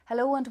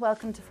Hello and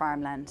welcome to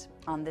Farmland.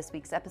 On this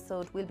week's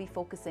episode, we'll be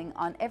focusing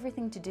on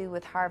everything to do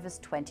with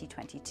Harvest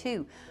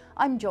 2022.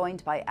 I'm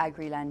joined by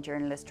Agriland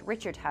journalist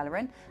Richard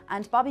Halloran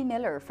and Bobby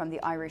Miller from the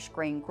Irish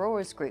Grain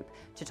Growers Group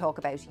to talk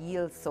about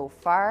yields so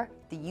far,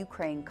 the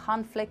Ukraine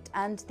conflict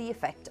and the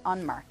effect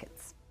on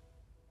markets.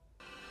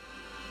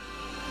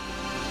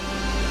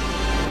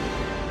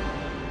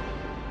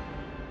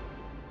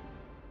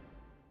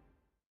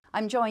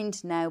 I'm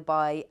joined now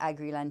by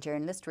Agriland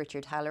journalist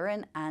Richard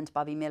Halloran and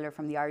Bobby Miller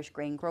from the Irish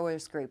Grain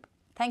Growers Group.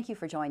 Thank you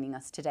for joining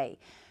us today.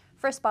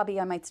 First, Bobby,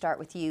 I might start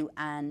with you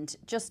and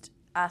just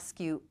ask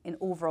you in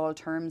overall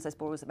terms, I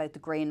suppose, about the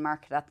grain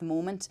market at the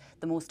moment.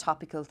 The most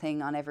topical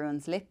thing on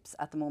everyone's lips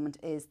at the moment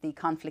is the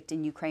conflict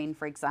in Ukraine,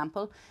 for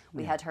example.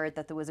 We had heard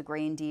that there was a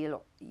grain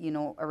deal,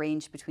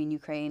 arranged between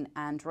Ukraine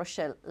and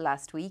Russia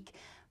last week.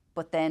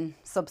 But then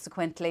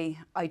subsequently,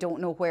 I don't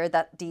know where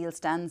that deal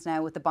stands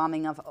now with the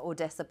bombing of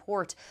Odessa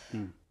port.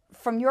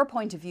 From your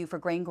point of view for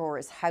grain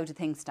growers, how do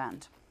things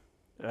stand?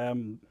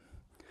 The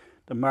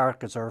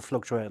markets are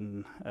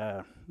fluctuating.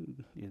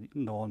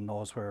 No one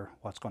knows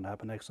what's going to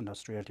happen next, and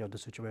that's the reality of the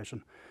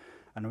situation.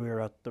 And we're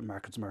at the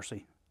market's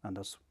mercy, and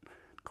that's the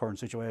current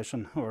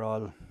situation. We're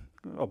all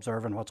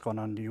observing what's going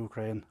on in the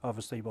Ukraine,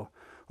 obviously, but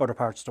other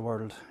parts of the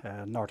world,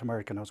 North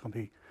America now is going to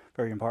be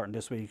very important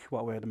this week,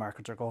 what way the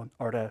markets are going,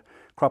 or the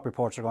crop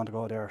reports are going to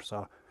go there.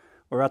 So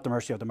we're at the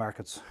mercy of the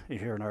markets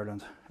here in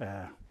Ireland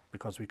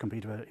because we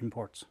compete with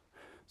imports.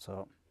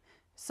 So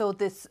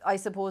this, I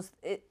suppose,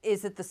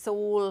 is it the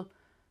sole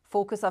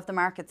focus of the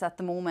markets at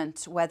the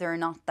moment, whether or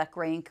not that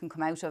grain can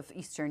come out of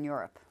Eastern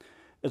Europe?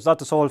 It's not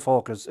the sole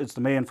focus, it's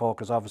the main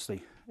focus,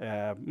 obviously,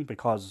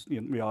 because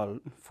we all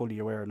fully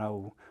aware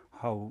now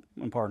how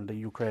important the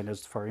Ukraine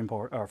is for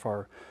import or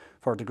for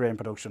the grain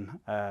production.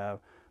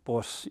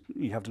 But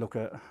you have to look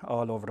at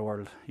all over the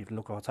world. You have to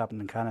look at what's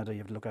happening in Canada, you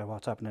have to look at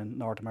what's happening in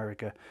North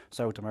America,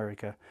 South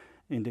America,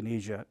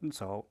 Indonesia.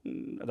 So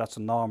that's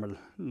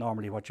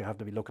normally what you have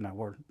to be looking at,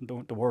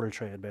 the world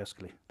trade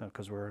basically,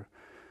 because we're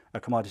a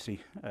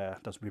commodity,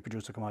 we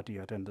produce a commodity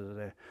at the end of the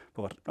day.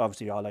 But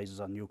obviously all eyes is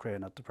on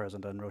Ukraine at the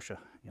present and Russia,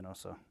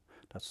 so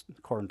that's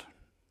current.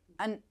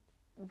 And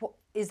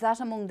is that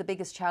among the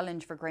biggest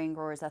challenge for grain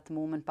growers at the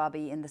moment,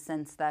 Bobby, in the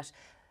sense that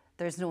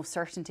there's no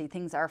certainty,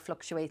 things are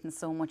fluctuating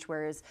so much,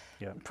 whereas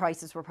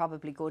prices were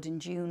probably good in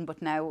June, but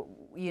now,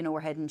 we're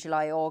heading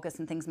July, August,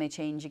 and things may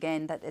change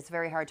again, that it's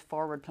very hard to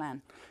forward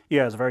plan.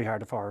 Yeah, it's very hard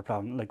to forward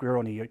plan. Like, we're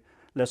only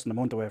less than a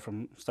month away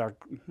from start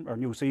our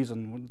new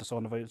season with the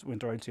son of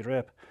winter oilseed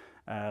rape,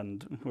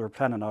 and we're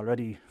planning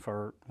already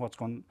for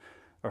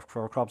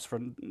for crops for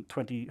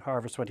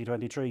harvest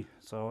 2023.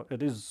 So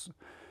it is,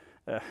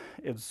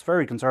 it's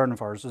very concerning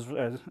for us.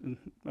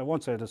 I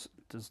won't say this,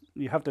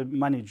 you have to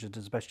manage it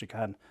as best you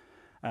can.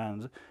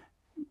 And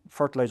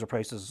fertiliser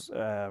prices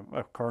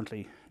are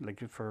currently,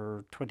 like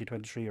for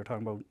 2023, you're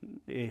talking about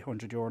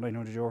 €800,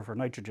 €900 for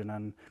nitrogen,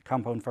 and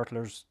compound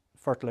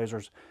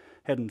fertilisers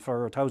heading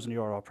for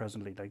 €1,000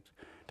 presently. Like,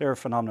 they're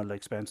phenomenal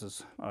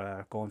expenses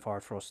going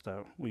forward for us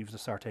that we have to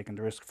start taking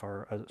the risk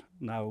for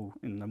now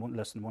in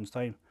less than a month's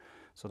time.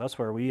 So that's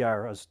where we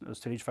are as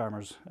tillage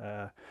farmers.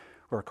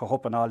 We're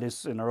co-upping all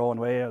this in our own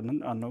way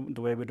and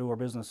the way we do our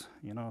business,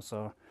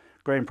 So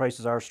grain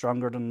prices are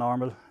stronger than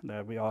normal.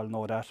 We all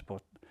know that,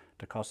 but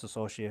the costs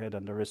associated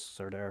and the risks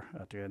are there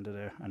at the end of the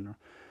day. And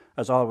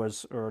as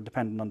always, we're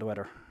dependent on the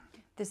weather.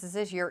 This is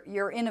it.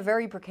 You're in a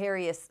very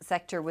precarious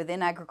sector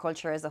within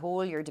agriculture as a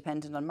whole. You're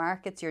dependent on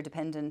markets. You're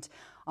dependent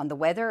on the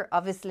weather.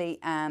 Obviously,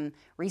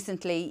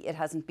 recently it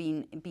hasn't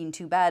been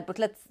too bad. But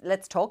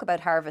let's talk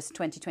about Harvest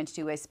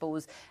 2022. I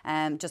suppose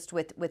just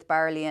with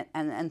barley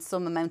and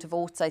some amount of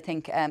oats, I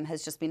think,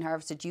 has just been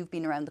harvested. You've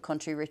been around the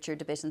country,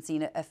 Richard, a bit, and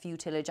seen a few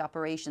tillage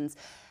operations.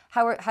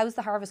 How's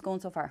the harvest going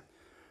so far?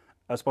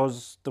 I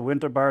suppose the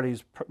winter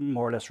barley's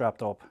more or less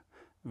wrapped up.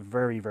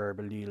 Very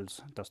variable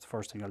yields, that's the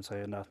first thing I'll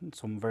say, and that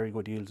some very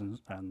good yields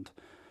and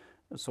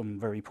some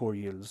very poor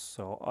yields.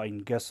 So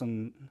I'm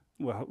guessing,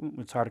 well,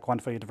 it's hard to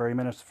quantify at the very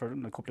minute. For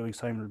in a couple of weeks'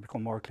 time it'll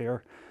become more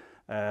clear,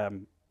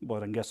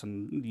 but I'm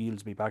guessing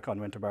yields be back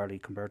on winter barley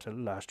compared to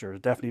last year.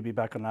 It'll definitely be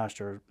back on last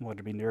year. Would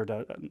it be near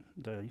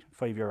the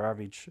 5-year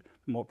average?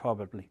 More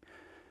probably.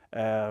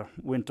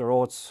 Winter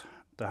oats,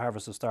 the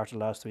harvest has started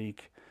last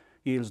week.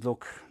 Yields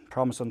look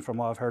promising from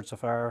what I've heard so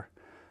far.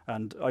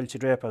 And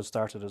oilseed rape has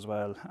started as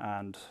well,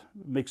 and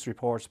mixed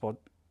reports, but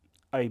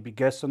I'd be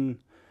guessing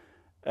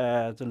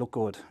they look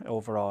good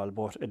overall,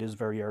 but it is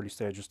very early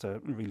stages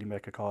to really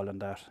make a call on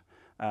that.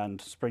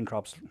 And spring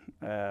crops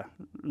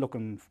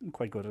looking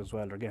quite good as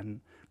well. They're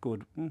getting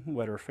good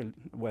weather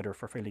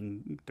for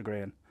filling the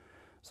grain.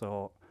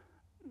 So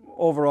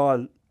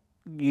overall,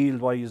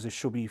 yield-wise, it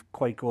should be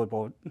quite good,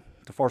 but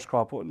the first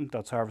crop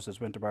that's harvested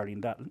is winter barley,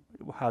 and that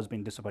has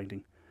been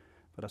disappointing.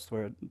 But that's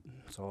where,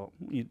 so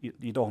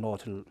you don't know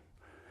till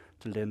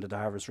the end of the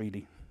harvest,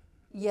 really.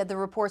 Yeah, the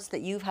reports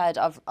that you've had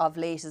of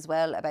late as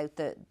well about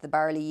the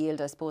barley yield,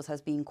 I suppose,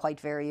 has been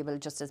quite variable,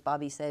 just as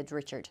Bobby said,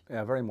 Richard.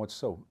 Yeah, very much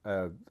so.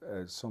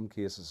 Some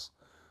cases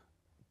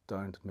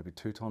down to maybe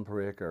 2 tonne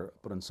per acre,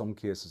 but in some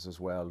cases as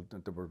well,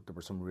 there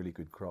were some really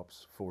good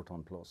crops, 4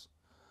 tonne plus.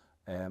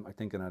 I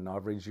think in an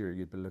average year,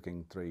 you'd be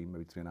looking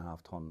maybe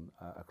 3.5 tonne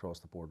across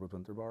the board with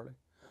winter barley.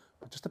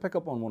 But just to pick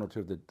up on one or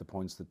two of the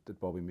points that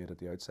Bobby made at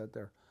the outset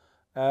there,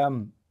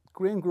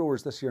 grain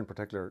growers this year in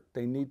particular,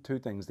 they need two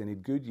things. They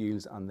need good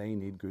yields and they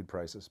need good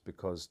prices,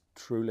 because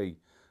truly,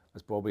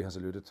 as Bobby has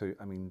alluded to,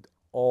 I mean,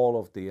 all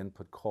of the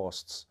input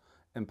costs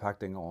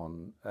impacting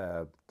on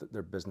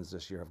their business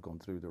this year have gone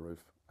through the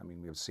roof. I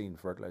mean, we have seen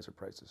fertilizer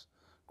prices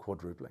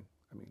quadrupling.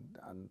 I mean,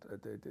 and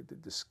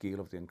the scale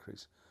of the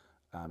increase,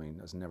 I mean,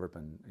 has never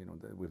been,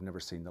 we've never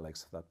seen the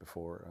likes of that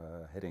before,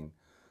 hitting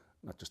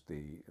not just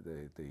the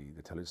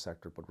tillage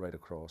sector, but right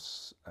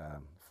across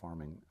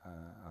farming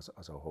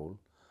as a whole.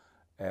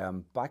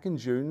 Back in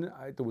June,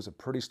 there was a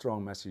pretty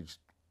strong message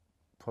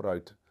put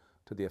out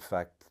to the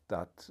effect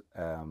that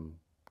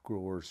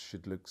growers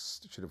should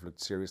have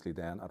looked seriously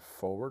then at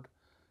forward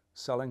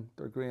selling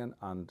their grain.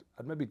 And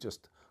I'd maybe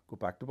just go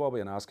back to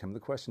Bobby and ask him the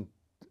question: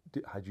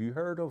 had you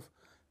heard of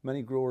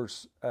many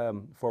growers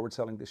forward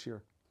selling this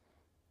year?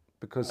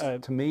 Because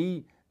to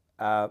me,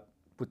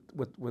 with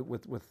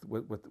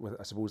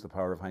I suppose the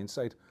power of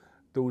hindsight,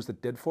 those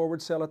that did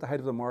forward sell at the height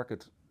of the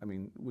market, I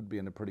mean, would be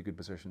in a pretty good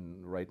position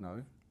right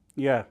now.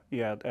 Yeah,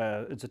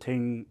 it's a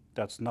thing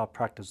that's not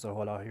practiced a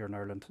whole lot here in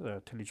Ireland.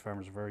 Tillage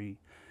farmers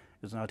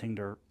is not a thing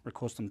they're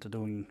accustomed to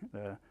doing.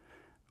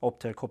 Up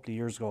to a couple of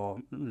years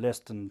ago, less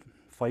than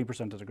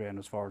 5% of the grain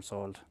was forward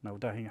sold. Now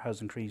that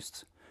has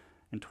increased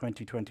in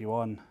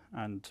 2021,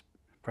 and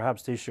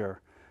perhaps this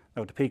year.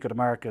 Now the peak of the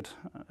market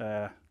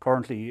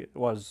currently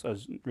was,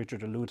 as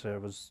Richard alluded to,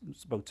 was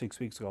about 6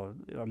 weeks ago,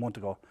 a month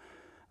ago,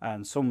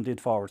 and some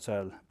did forward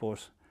sell,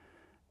 but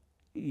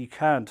you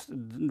can't.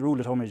 The rule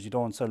of thumb is you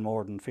don't sell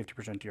more than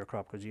 50% of your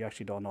crop, because you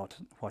actually don't know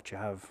what you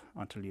have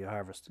until you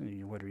harvest.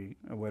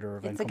 Whether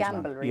event it's a comes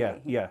gamble, along.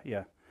 really.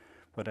 Yeah.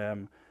 But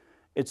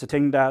it's a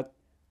thing that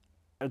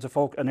it's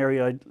an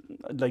area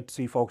I'd like to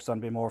see focused on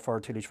a bit more for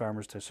tillage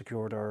farmers to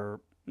secure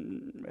their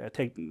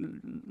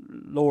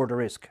lower the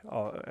risk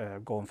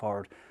going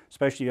forward,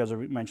 especially as I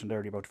mentioned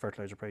earlier about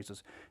fertilizer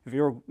prices. If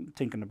you're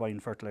thinking of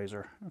buying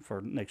fertilizer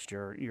for next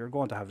year, you're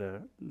going to have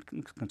to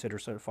consider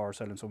forward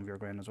selling some of your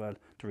grain as well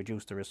to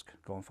reduce the risk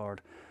going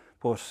forward.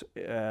 But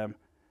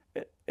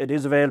it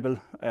is available.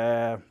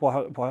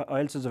 What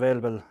else is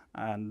available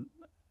and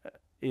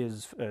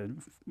is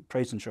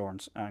price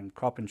insurance and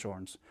crop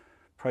insurance.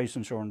 Price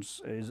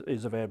insurance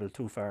is available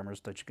to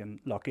farmers that you can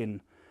lock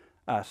in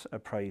at a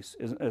price.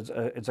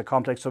 It's a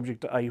complex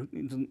subject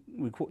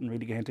we couldn't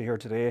really get into here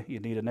today. You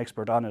need an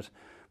expert on it,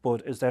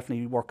 but it's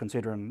definitely worth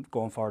considering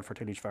going forward for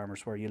tillage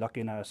farmers, where you lock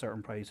in at a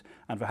certain price,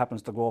 and if it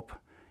happens to go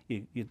up,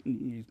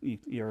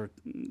 you're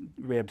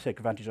able to take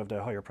advantage of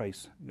the higher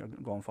price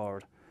going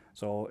forward.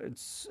 So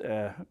it's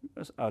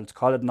I'll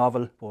call it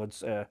novel, but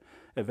it's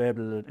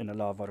available in a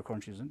lot of other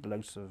countries, in the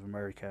likes of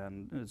America,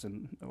 and it's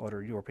in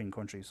other European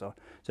countries. So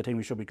it's a thing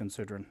we should be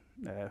considering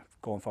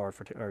going forward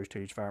for Irish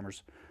tillage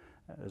farmers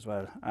as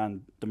well.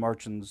 And the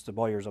merchants, the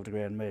buyers of the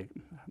grain,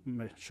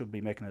 should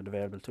be making it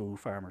available to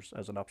farmers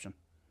as an option.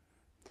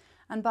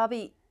 And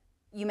Bobby,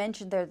 you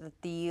mentioned there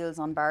that the yields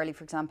on barley,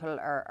 for example,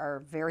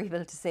 are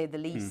variable to say the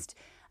least.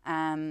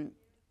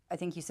 I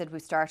think you said we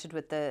started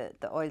with the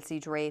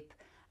oilseed rape.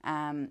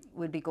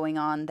 We'll be going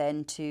on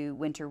then to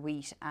winter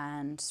wheat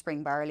and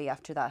spring barley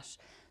after that.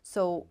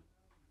 So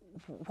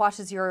what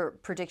is your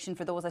prediction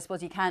for those? I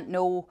suppose you can't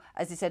know,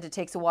 as you said, it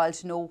takes a while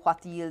to know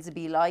what the yields will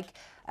be like.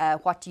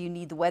 What do you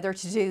need the weather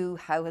to do?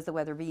 How has the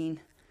weather been?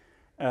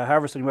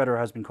 Harvesting weather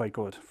has been quite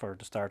good for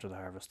the start of the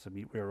harvest.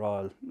 We're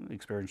all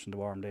experiencing the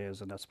warm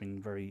days, and that's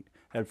been very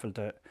helpful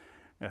to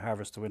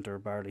harvest the winter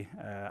barley.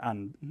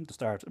 And the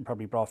start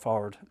probably brought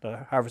forward,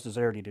 the harvest is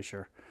early this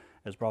year,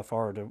 has brought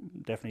forward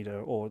definitely the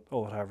oat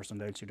harvest and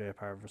the oilseed rape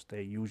harvest.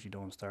 They usually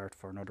don't start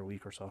for another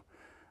week or so,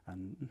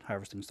 and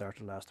harvesting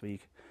started last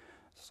week.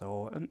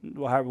 So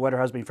weather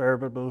has been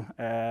favourable,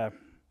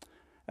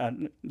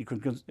 and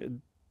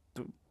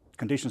the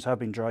conditions have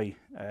been dry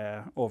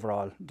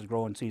overall. The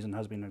growing season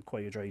has been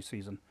quite a dry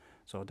season,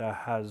 so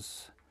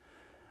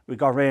we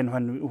got rain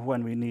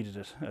when we needed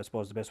it. I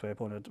suppose the best way of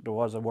putting it. There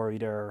was a worry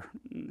there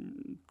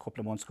a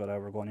couple of months ago that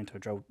we were going into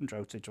a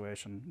drought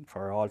situation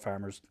for all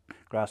farmers,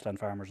 grassland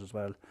farmers as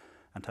well,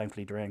 and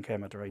thankfully the rain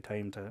came at the right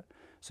time to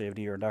save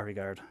the year in that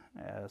regard.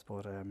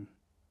 But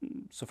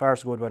so far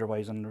so good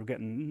weather-wise, and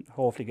we're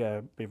hopefully get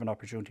a bit of an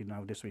opportunity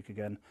now this week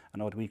again. I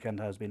know the weekend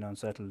has been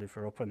unsettled if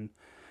you're up in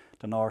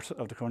the north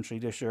of the country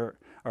this year,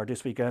 or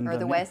this weekend. Or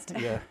the west.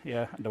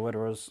 Yeah, the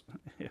weather was,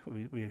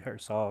 we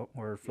saw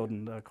where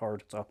flooding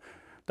occurred. So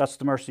that's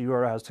the mercy you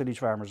are as tillage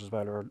farmers as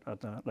well, or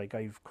like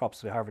I've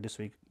crops to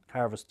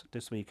harvest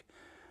this week,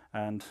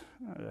 and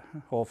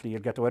hopefully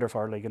you'll get the weather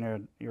for it. Like,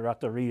 you're at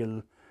the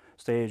real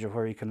stage of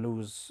where you can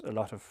lose a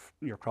lot of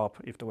your crop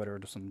if the weather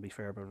doesn't be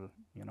favourable,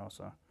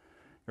 so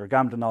you're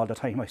gambling all the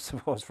time, I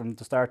suppose, from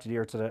the start of the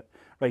year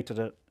right to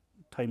the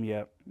time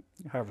you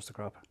harvest the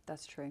crop.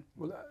 That's true.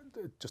 Well,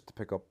 just to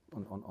pick up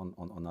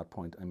on that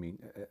point, I mean,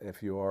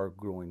 if you are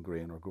growing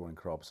grain or growing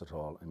crops at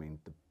all, I mean,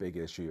 the big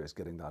issue is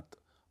getting that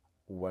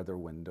weather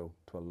window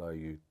to allow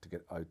you to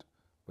get out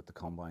with the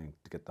combine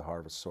to get the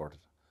harvest sorted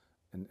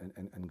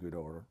in good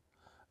order.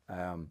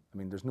 I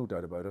mean, there's no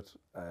doubt about it.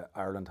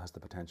 Ireland has the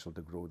potential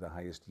to grow the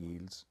highest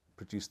yields,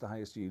 produce the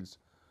highest yields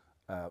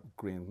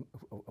grain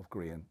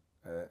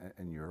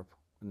in Europe,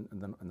 in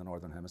the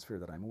Northern Hemisphere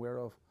that I'm aware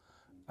of,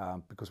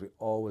 because we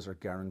always are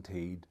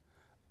guaranteed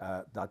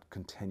that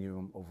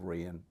continuum of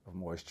rain, of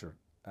moisture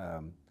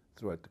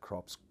throughout the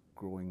crop's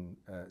growing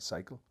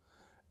cycle.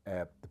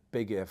 The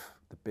big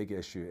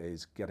issue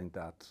is getting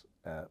that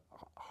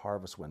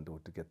harvest window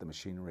to get the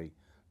machinery,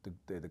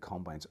 the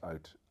combines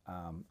out,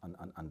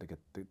 and to get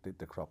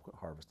the crop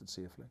harvested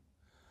safely.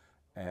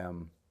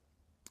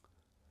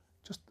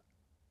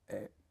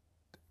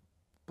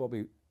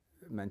 Bobby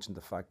mentioned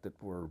the fact that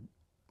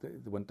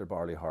the winter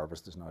barley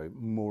harvest is now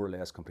more or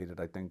less completed.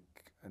 I think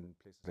in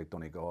places like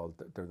Donegal,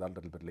 they're that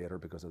little bit later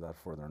because of that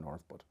further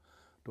north, but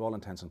to all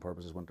intents and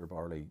purposes, the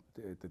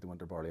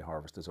winter barley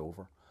harvest is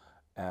over.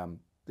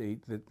 The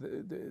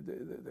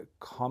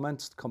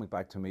comments coming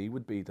back to me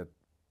would be that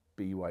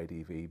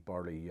BYDV,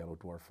 barley yellow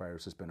dwarf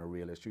virus, has been a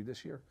real issue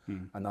this year,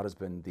 and that has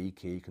been the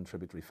key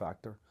contributory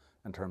factor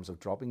in terms of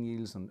dropping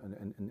yields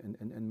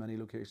in many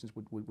locations.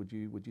 Would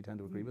you tend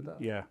to agree with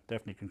that? Yeah,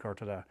 definitely concur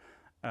to that.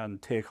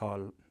 And take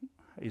all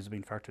is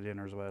being factored in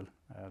as well.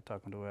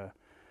 Talking to a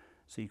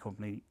C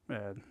company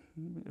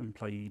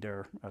employee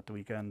there at the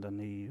weekend, and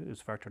he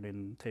is factored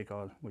in take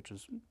all, which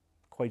is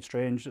quite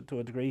strange to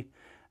a degree.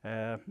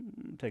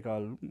 Take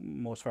all,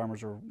 most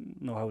farmers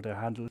know how to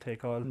handle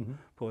take all,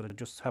 but it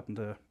just happened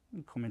to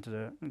come into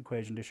the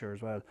equation this year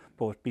as well.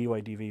 But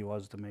BYDV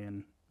was the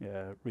main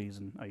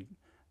reason. I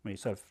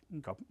myself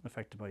got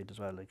affected by it as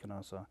well. Like, you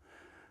know, so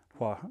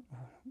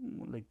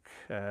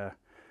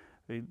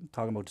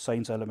talking about the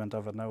science element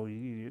of it now,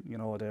 you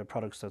know, the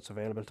products that's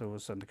available to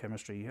us and the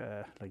chemistry,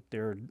 like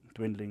they're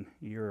dwindling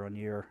year on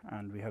year,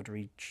 and we have to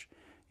reach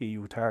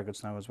EU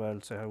targets now as well.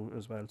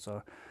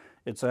 So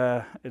there's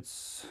a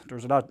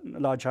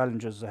lot of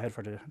challenges ahead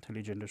for the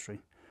tillage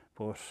industry,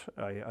 but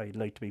I'd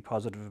like to be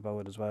positive about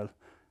it as well.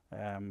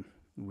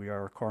 We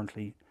are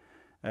currently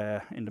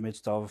in the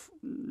midst of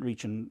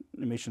reaching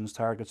emissions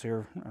targets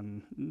here,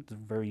 and the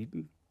very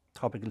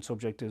topical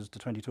subject is the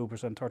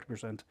 22%,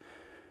 30%.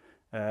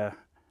 A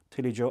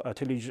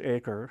tillage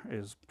acre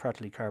is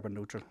practically carbon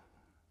neutral,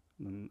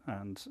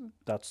 and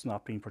that's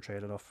not being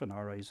portrayed enough in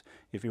our eyes.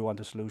 If you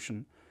want a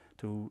solution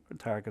to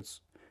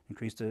targets,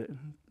 increase the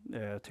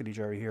tillage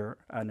area here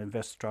and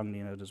invest strongly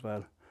in it as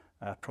well,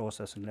 at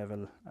processing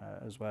level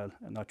as well,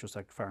 and not just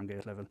at farm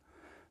gate level.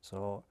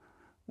 So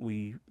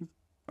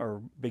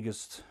our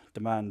biggest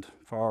demand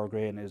for our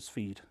grain is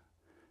feed.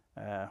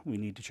 We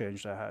need to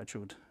change that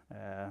attitude.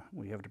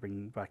 We have to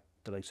bring back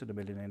the likes of the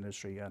milling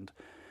industry and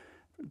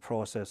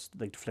process,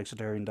 like the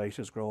flexitarian diet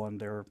is growing.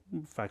 There are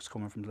facts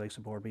coming from the likes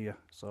of Borbia.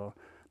 So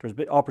there's a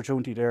bit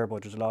opportunity there,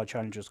 but there's a lot of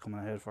challenges coming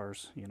ahead for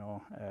us. You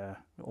know,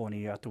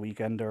 only at the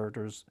weekend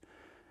there's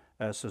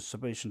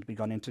submission to be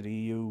gone into the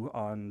EU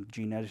on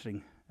gene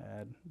editing.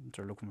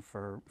 They're looking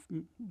for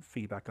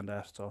feedback on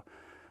that. So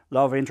a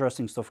lot of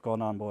interesting stuff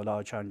going on, but a lot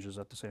of challenges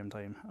at the same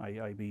time.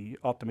 I'd be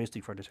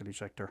optimistic for the tillage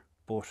sector,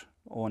 but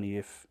only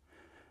if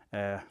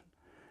the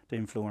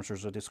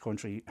influencers of this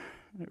country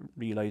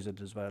realise it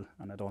as well.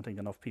 And I don't think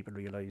enough people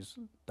realise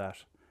that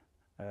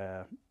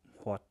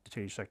what the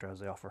tillage sector has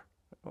to offer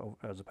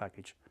as a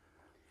package.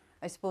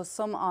 I suppose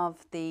some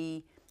of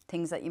the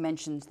things that you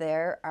mentioned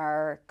there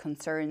are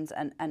concerns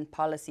and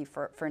policy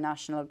for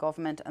national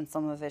government, and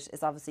some of it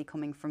is obviously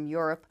coming from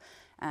Europe.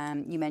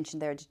 You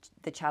mentioned there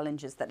the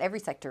challenges that every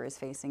sector is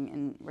facing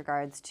in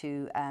regards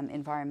to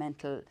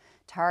environmental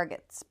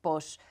targets,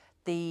 but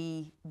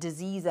the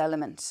disease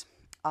element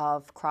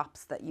of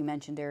crops that you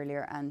mentioned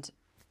earlier, and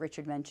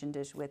Richard mentioned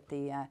it with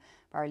the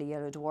barley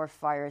yellow dwarf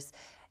virus.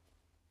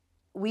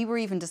 We were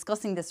even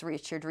discussing this,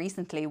 Richard,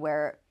 recently,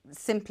 where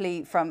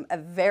simply from a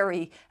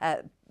very,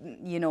 I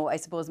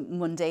suppose,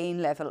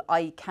 mundane level,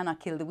 I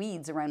cannot kill the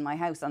weeds around my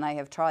house, and I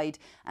have tried,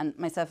 and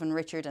myself and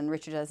Richard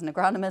as an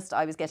agronomist,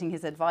 I was getting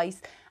his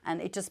advice,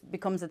 and it just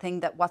becomes a thing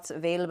that what's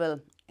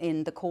available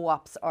in the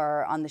co-ops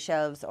or on the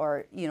shelves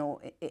or, you know,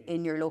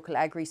 in your local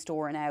agri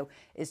store now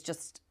is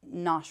just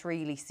not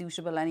really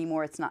suitable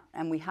anymore. It's not,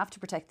 and we have to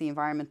protect the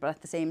environment, but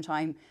at the same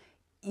time,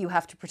 you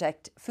have to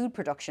protect food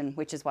production,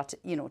 which is what,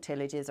 you know,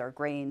 tillage is, or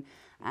grain.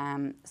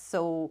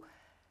 So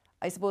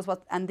I suppose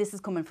and this is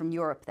coming from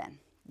Europe then,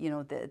 you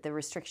know, the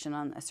restriction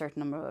on a certain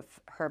number of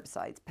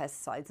herbicides,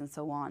 pesticides and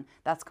so on,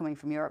 that's coming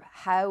from Europe.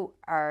 How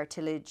are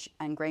tillage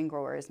and grain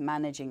growers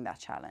managing that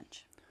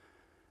challenge?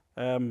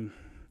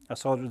 I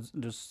saw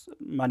there's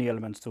many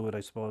elements to it, I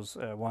suppose.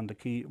 One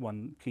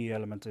key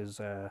element is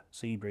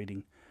seed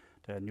breeding.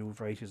 The new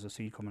varieties of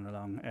seed coming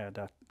along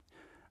that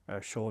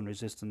are showing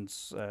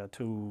resistance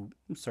to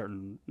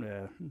certain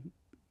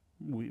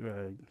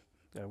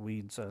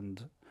weeds and,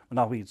 well,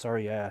 not weeds,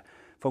 sorry,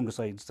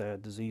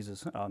 fungicides,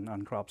 diseases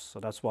on crops. So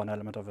that's one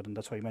element of it, and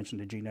that's why you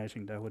mentioned the gene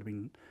editing. That would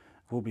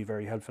be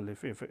very helpful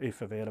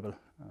if available,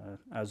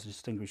 as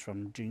distinguished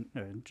from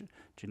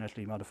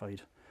genetically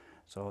modified.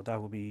 So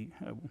that would be,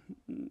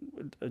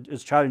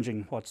 it's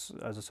challenging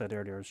as I said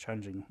earlier, it's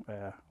challenging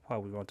how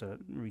we want to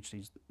reach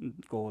these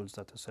goals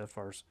that are set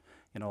for us,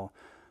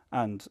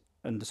 and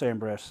in the same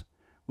breath,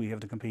 we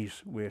have to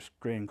compete with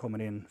grain coming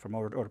in from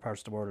other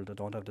parts of the world that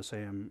don't have the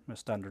same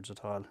standards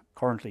at all.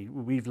 Currently,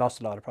 we've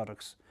lost a lot of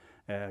products,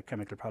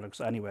 chemical products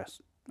anyway,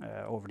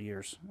 over the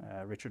years.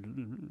 Richard,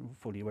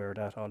 fully aware of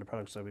that. All the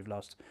products that we've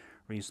lost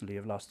recently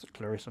have lost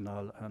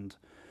clarisinol and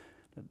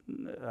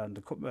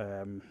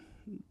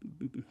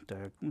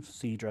the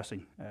seed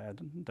dressing.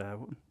 The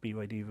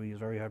BYDV is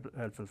very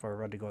helpful for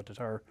Radigo. That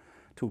are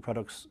two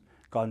products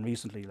gone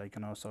recently,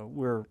 so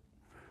we're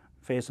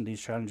facing these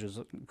challenges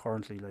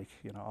currently,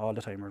 all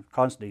the time. We're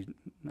constantly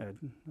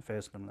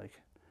facing them,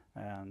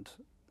 and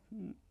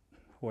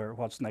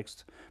what's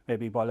next?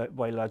 Maybe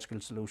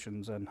biological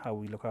solutions, and how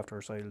we look after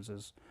our soils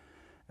is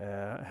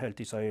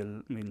healthy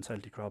soil means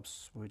healthy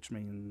crops, which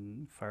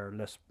mean far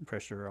less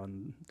pressure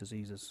on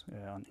diseases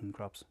in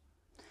crops.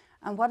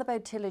 And what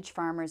about tillage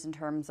farmers in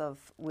terms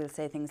of, we'll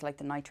say, things like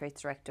the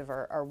nitrates directive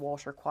or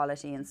water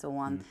quality and so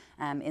on?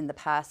 In the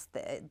past,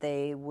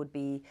 they would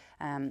be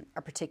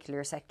a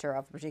particular sector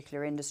of a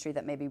particular industry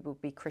that maybe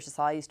would be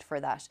criticised for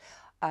that.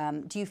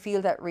 Do you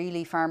feel that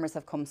really farmers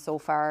have come so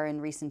far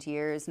in recent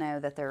years now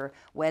that they're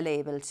well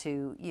able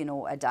to,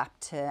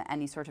 adapt to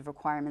any sort of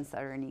requirements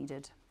that are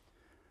needed?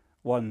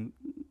 One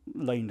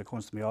line that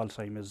comes to me all the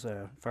time is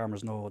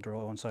farmers know their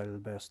own soil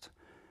best.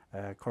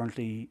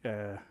 Currently,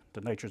 the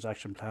Nitrates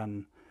Action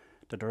Plan,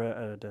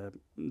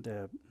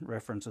 the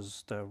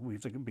references that we've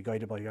to be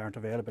guided by aren't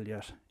available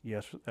yet.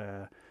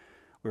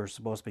 We're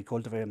supposed to be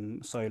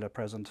cultivating soil at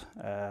present.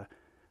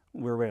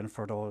 We're waiting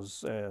for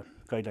those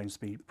guidelines to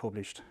be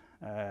published.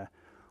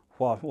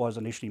 What was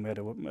initially made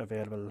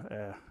available,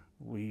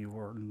 we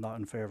were not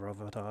in favour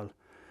of at all.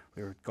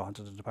 We were going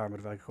to the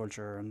Department of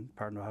Agriculture and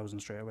Partner Housing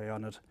straight away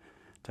on it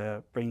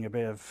to bring a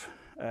bit of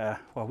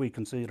what we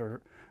consider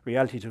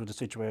reality to the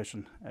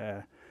situation.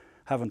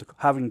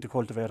 Having to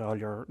cultivate all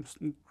your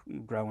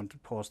ground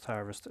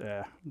post-harvest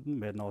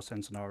made no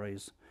sense in our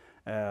eyes.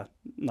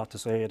 Not to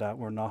say that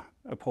we're not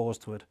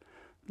opposed to it.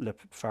 Let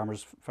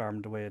farmers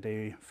farm the way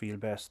they feel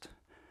best.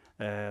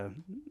 I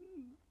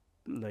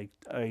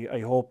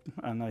hope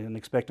and I'm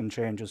expecting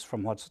changes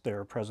from what's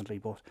there presently,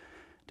 but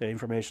the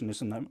information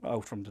isn't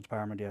out from the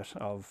department yet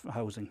of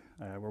housing.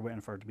 We're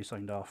waiting for it to be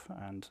signed off,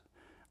 and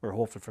we're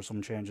hopeful for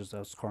some changes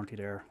that's currently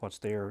there. What's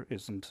there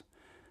isn't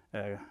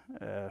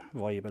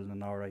viable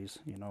in our eyes.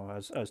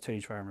 As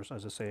tillage farmers,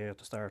 as I say at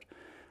the start,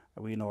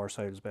 we know our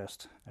soils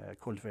best.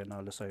 Cultivating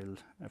all the soil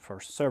for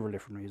several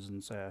different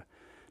reasons. The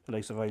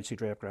likes of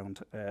oilseed rape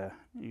ground,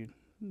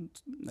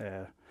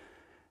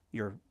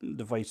 your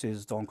advice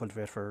is don't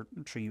cultivate for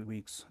 3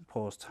 weeks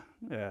post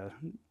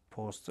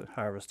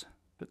harvest.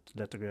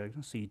 Let the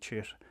seed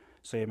shit.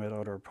 Same with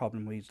other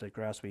problem weeds like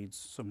grass weeds,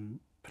 some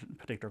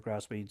particular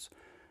grass weeds.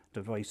 The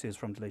advice is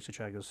from the likes of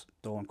Chagas,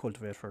 don't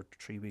cultivate for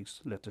 3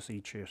 weeks, let the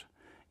seed shit.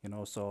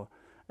 So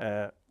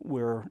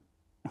we're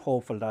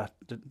hopeful that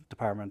the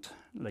department,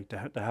 they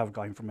have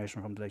got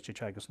information from the likes of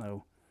Chagas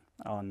now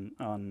on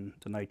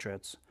the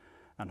nitrates,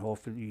 and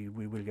hopefully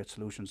we will get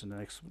solutions in the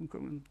next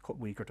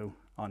week or two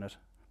on it.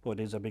 But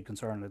it is a big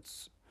concern.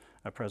 It's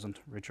at present.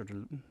 Richard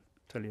will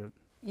tell you.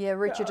 Yeah,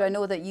 Richard, I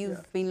know that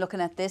you've been looking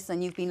at this,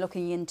 and you've been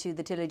looking into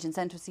the tillage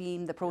incentive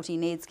scheme, the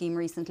protein aid scheme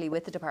recently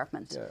with the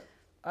department. Yeah,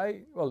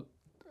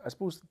 I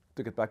suppose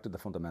to get back to the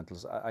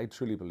fundamentals, I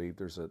truly believe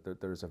there's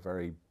a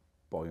very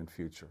buoyant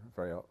future,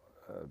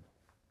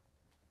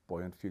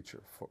 buoyant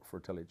future for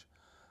tillage.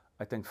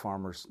 I think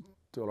farmers,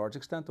 to a large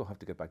extent, will have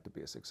to get back to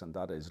basics, and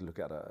that is look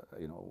at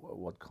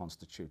what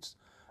constitutes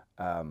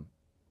a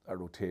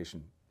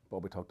rotation.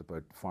 Bobby talked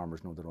about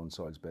farmers know their own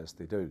soils best.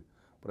 They do,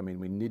 but I mean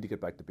we need to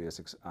get back to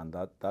basics, and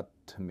that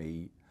to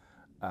me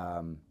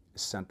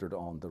is centred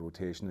on the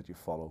rotation that you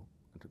follow,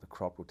 into the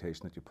crop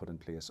rotation that you put in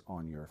place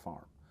on your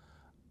farm.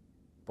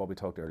 Bobby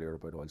talked earlier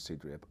about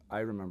oilseed rape.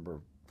 I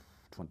remember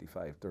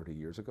 25, 30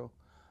 years ago,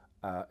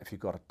 if you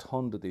got a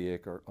ton to the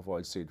acre of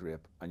oilseed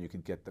rape and you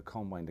could get the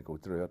combine to go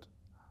through it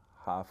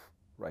half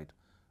right,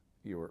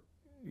 you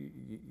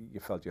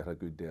felt you had a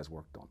good day's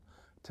work done.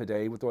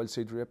 Today with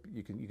oilseed rape,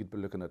 you could be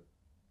looking at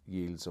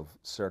yields of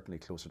certainly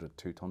closer to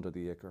 2 tonne to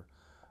the acre,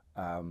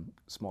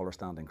 smaller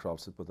standing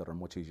crops that are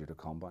much easier to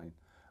combine.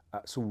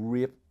 So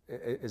rape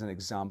is an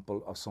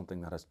example of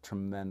something that has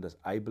tremendous,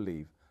 I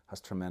believe,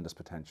 has tremendous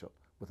potential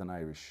within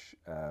Irish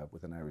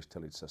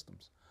tillage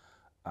systems.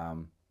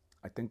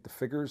 I think the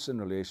figures in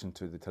relation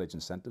to the tillage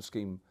incentive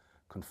scheme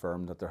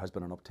confirm that there has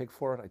been an uptake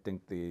for it. I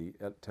think the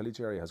tillage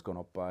area has gone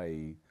up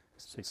by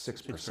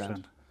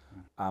 6%.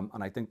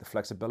 And I think the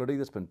flexibility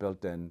that's been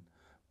built in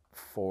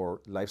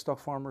for livestock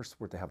farmers,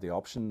 where they have the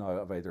option now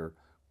of either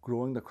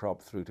growing the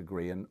crop through to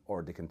grain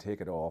or they can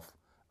take it off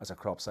as a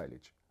crop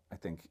silage, I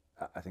think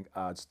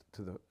adds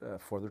to the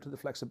further to the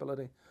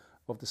flexibility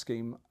of the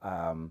scheme.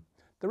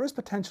 there is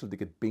potential to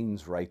get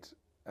beans right.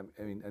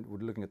 I mean, and we're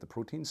looking at the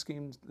protein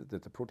schemes,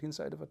 the protein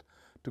side of it,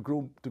 to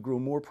grow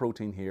more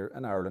protein here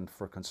in Ireland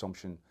for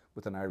consumption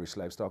within Irish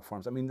livestock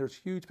farms. I mean, there's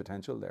huge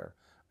potential there.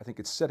 I think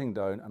it's sitting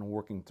down and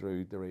working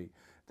through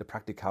the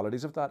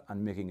practicalities of that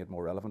and making it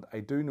more relevant.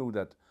 I do know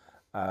that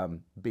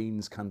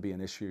beans can be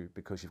an issue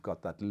because you've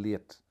got that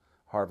late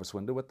harvest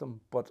window with them,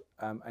 but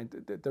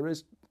there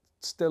is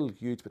still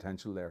huge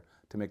potential there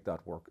to make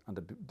that work and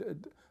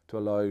to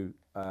allow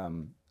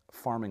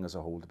farming as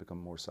a whole to become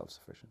more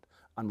self-sufficient.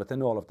 And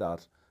within all of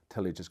that,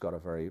 tillage has got a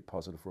very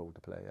positive role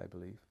to play, I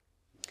believe.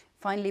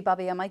 Finally,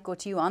 Bobby, I might go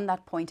to you on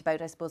that point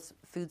about, I suppose,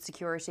 food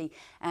security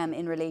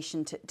in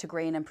relation to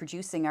grain and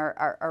producing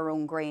our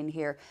own grain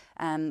here.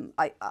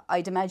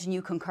 I'd imagine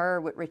you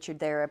concur with Richard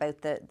there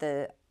about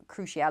the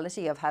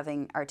cruciality of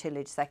having our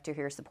tillage sector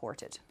here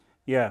supported.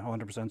 Yeah,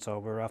 100%. So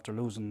we're after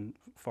losing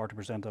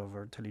 40% of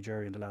our tillage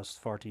area in the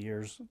last 40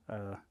 years.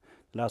 The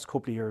last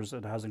couple of years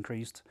it has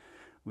increased.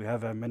 We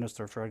have a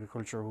Minister for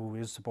Agriculture who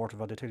is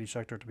supportive of the tillage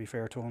sector, to be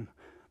fair to him.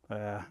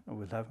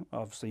 We'll have,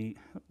 obviously,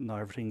 not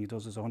everything he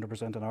does is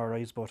 100% in our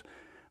eyes, but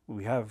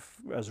we have,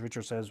 as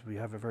Richard says, we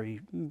have a very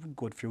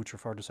good future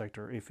for the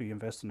sector if we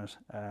invest in it.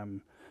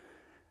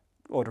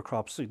 Other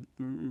crops,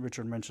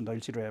 Richard mentioned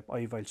oilseed rape.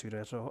 I have oilseed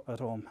rape at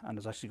home, and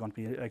it's actually going to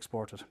be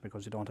exported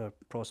because you don't have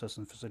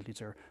processing facilities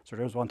here. So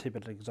there's one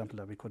typical example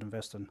that we could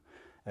invest in.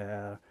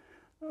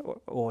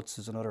 Oats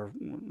is another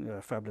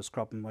fabulous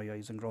crop in my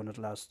eyes, and grown it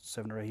the last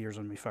 7 or 8 years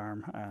on my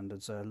farm, and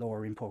it's a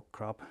lower input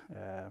crop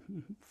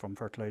from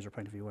fertilizer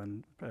point of view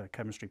and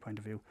chemistry point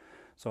of view.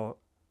 So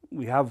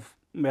we have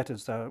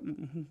methods that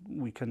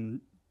we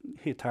can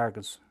hit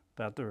targets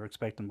that they're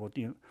expecting, but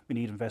we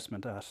need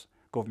investment at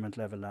government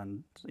level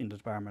and in the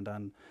department,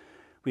 and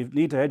we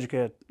need to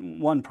educate.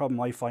 One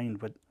problem I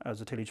find with as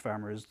a tillage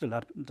farmer is the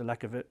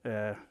lack of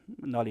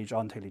knowledge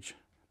on tillage.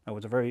 Now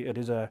it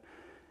is a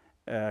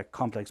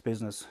complex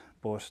business,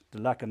 but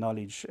the lack of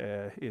knowledge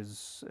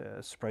is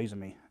surprising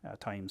me at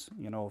times,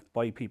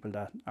 by people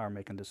that are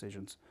making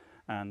decisions,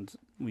 and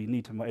we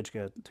need to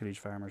educate tillage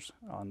farmers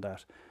on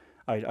that.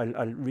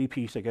 I'll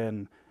repeat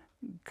again,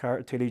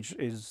 tillage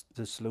is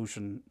the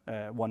solution,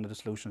 one of the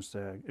solutions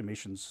to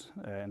emissions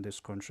in this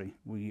country.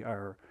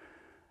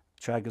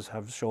 Teagasc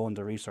have shown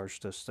the research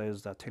that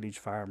says that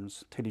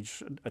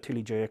a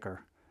tillage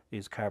acre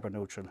is carbon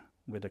neutral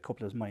with a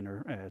couple of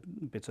minor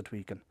bits of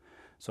tweaking.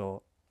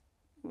 So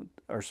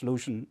our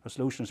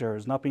solutions here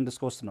is not being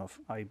discussed enough.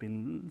 I've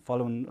been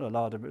following a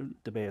lot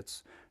of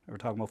debates. We're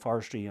talking about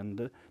forestry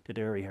and the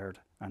dairy herd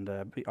and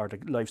or the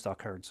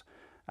livestock herds,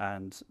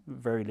 and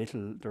very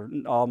little. They're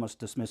almost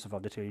dismissive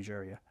of the tillage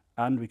area,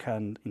 and we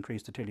can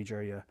increase the tillage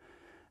area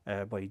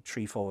by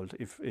threefold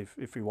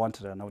if we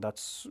wanted to. Now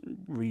that's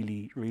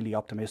really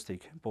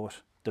optimistic,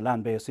 but the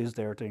land base is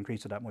there to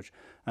increase it that much,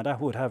 and that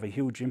would have a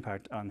huge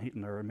impact on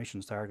hitting our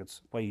emissions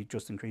targets by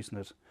just increasing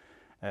it.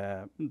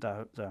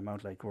 The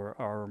amount, like where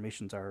our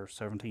emissions are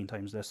 17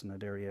 times less than a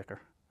dairy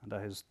acre, and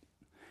that is,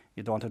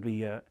 you don't have to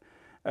be a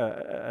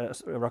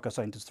rocket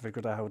scientist to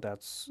figure that out.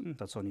 That's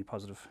only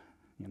positive,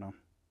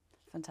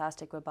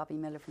 Fantastic. Well, Bobby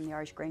Miller from the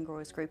Irish Grain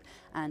Growers Group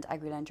and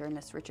AgriLand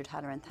journalist Richard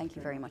Halloran, thank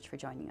you very much for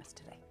joining us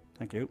today.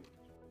 Thank you.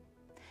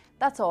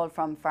 That's all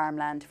from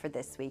Farmland for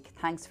this week.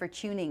 Thanks for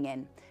tuning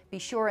in. Be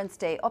sure and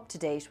stay up to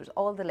date with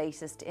all the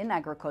latest in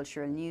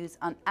agricultural news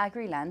on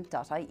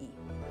agriland.ie.